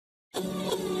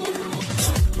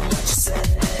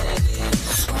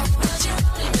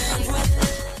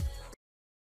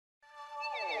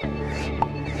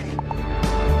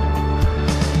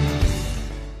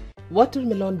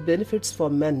Watermelon benefits for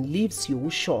men leaves you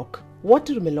shocked.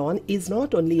 Watermelon is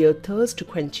not only a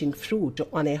thirst-quenching fruit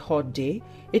on a hot day,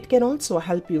 it can also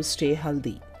help you stay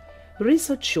healthy.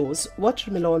 Research shows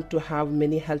watermelon to have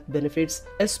many health benefits,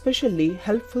 especially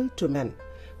helpful to men.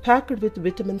 Packed with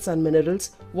vitamins and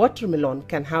minerals, watermelon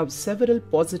can have several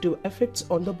positive effects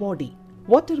on the body.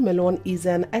 Watermelon is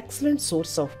an excellent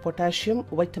source of potassium,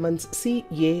 vitamins C,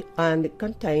 A, and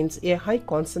contains a high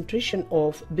concentration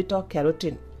of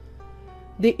beta-carotene.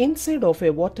 The inside of a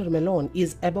watermelon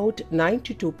is about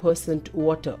 92%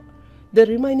 water. The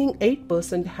remaining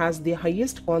 8% has the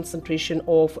highest concentration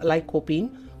of lycopene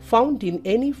found in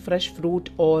any fresh fruit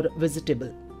or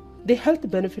vegetable. The health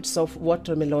benefits of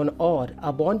watermelon are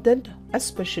abundant,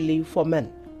 especially for men.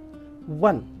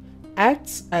 1.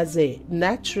 Acts as a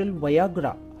natural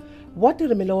Viagra.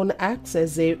 Watermelon acts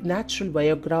as a natural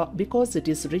Viagra because it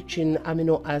is rich in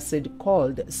amino acid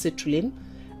called citrulline.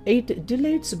 It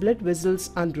dilates blood vessels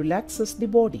and relaxes the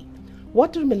body.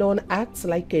 Watermelon acts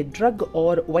like a drug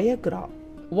or Viagra.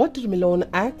 Watermelon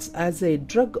acts as a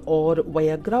drug or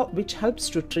Viagra which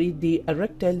helps to treat the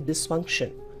erectile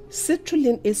dysfunction.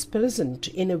 Citrulline is present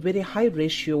in a very high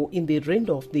ratio in the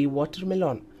rind of the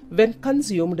watermelon. When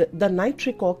consumed, the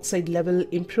nitric oxide level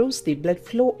improves, the blood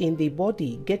flow in the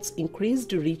body gets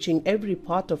increased, reaching every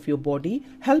part of your body,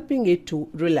 helping it to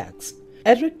relax.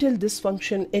 Erectile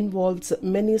dysfunction involves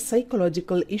many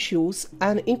psychological issues,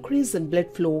 and increase in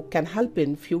blood flow can help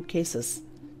in few cases.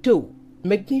 2.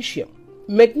 Magnesium.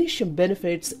 Magnesium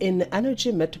benefits in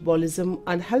energy metabolism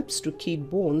and helps to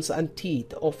keep bones and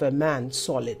teeth of a man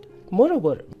solid.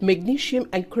 Moreover, magnesium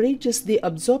encourages the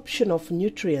absorption of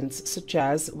nutrients such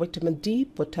as vitamin D,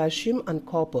 potassium, and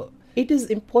copper. It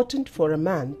is important for a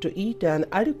man to eat an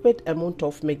adequate amount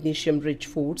of magnesium-rich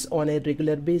foods on a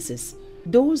regular basis.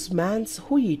 Those men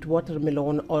who eat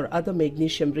watermelon or other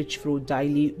magnesium-rich fruit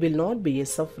daily will not be a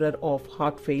sufferer of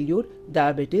heart failure,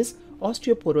 diabetes,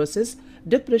 osteoporosis,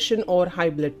 depression, or high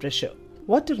blood pressure.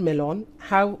 Watermelon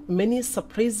have many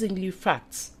surprisingly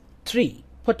facts. 3.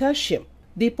 Potassium.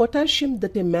 The potassium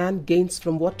that a man gains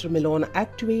from watermelon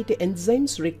activate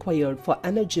enzymes required for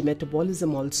energy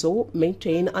metabolism, also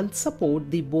maintain and support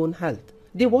the bone health.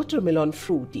 The watermelon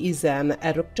fruit is an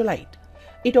electrolyte.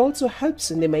 It also helps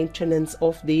in the maintenance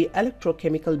of the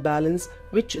electrochemical balance,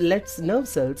 which lets nerve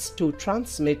cells to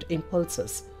transmit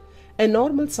impulses. A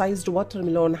normal-sized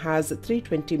watermelon has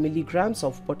 320 milligrams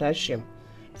of potassium.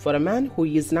 For a man who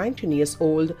is 19 years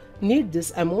old, needs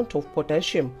this amount of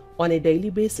potassium on a daily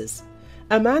basis.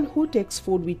 A man who takes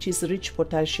food which is rich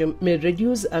potassium may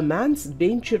reduce a man's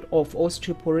danger of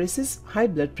osteoporosis, high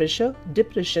blood pressure,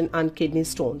 depression, and kidney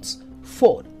stones.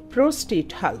 4.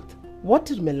 Prostate health.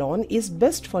 Watermelon is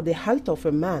best for the health of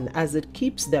a man as it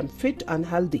keeps them fit and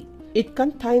healthy. It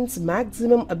contains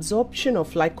maximum absorption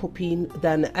of lycopene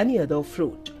than any other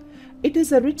fruit. It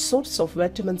is a rich source of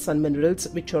vitamins and minerals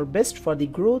which are best for the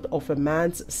growth of a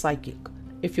man's psyche.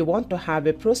 If you want to have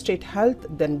a prostate health,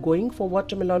 then going for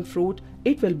watermelon fruit,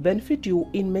 it will benefit you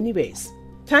in many ways.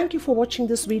 Thank you for watching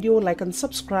this video. Like and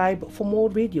subscribe for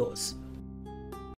more videos.